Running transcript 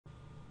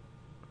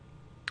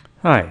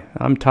Hi,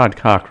 I'm Todd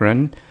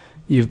Cochran.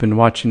 You've been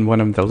watching one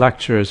of the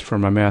lectures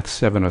from our Math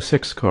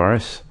 706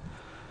 course.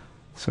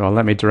 So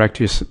let me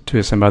direct you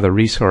to some other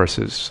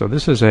resources. So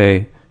this is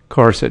a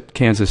course at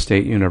Kansas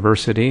State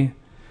University.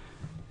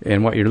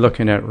 And what you're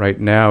looking at right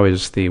now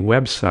is the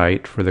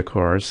website for the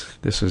course.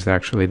 This is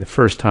actually the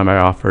first time I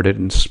offered it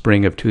in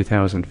spring of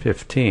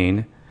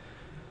 2015.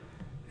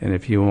 And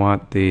if you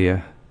want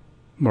the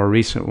more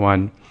recent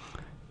one,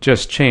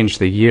 just change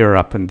the year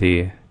up on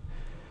the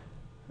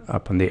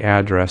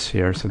address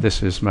here. So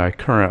this is my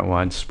current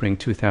one, spring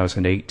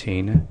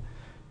 2018.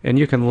 And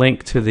you can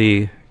link to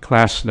the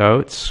class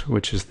notes,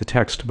 which is the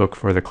textbook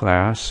for the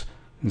class.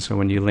 And so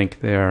when you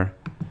link there,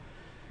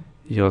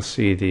 you'll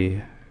see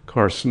the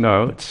course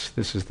notes.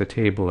 This is the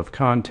table of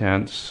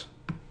contents.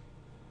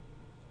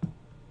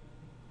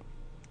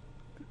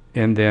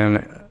 And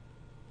then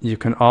you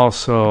can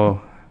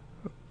also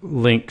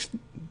link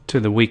to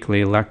the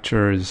weekly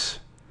lectures,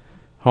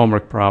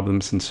 homework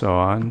problems, and so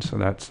on. So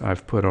that's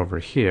I've put over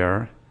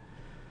here.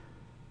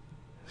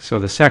 So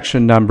the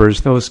section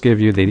numbers, those give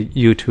you the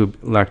YouTube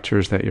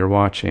lectures that you're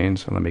watching.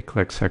 So let me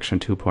click section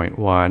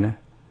 2.1.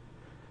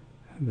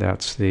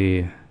 That's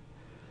the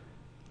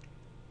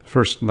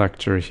first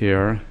lecture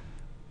here,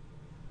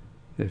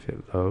 if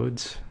it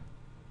loads.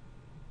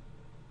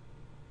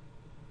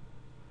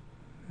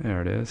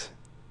 There it is.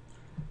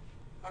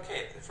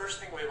 Okay, the first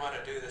thing we want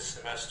to do this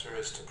semester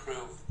is to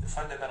prove the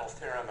fundamental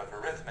theorem of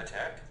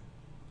arithmetic.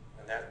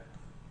 And that,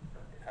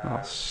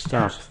 I'll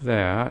stop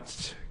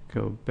that,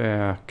 go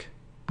back.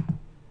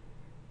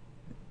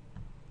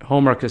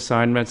 Homework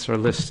assignments are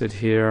listed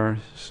here.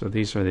 So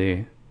these are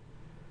the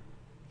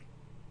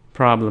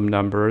problem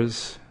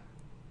numbers.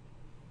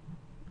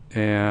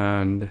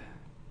 And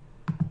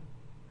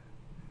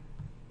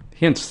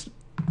hints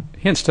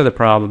to the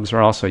problems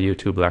are also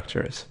YouTube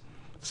lectures.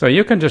 So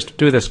you can just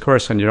do this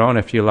course on your own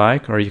if you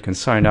like, or you can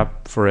sign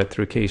up for it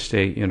through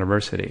K-State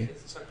University.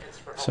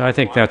 So I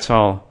think that's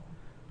all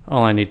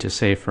I need to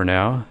say for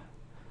now.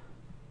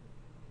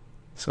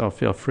 So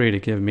feel free to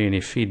give me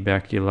any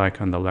feedback you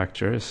like on the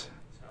lectures.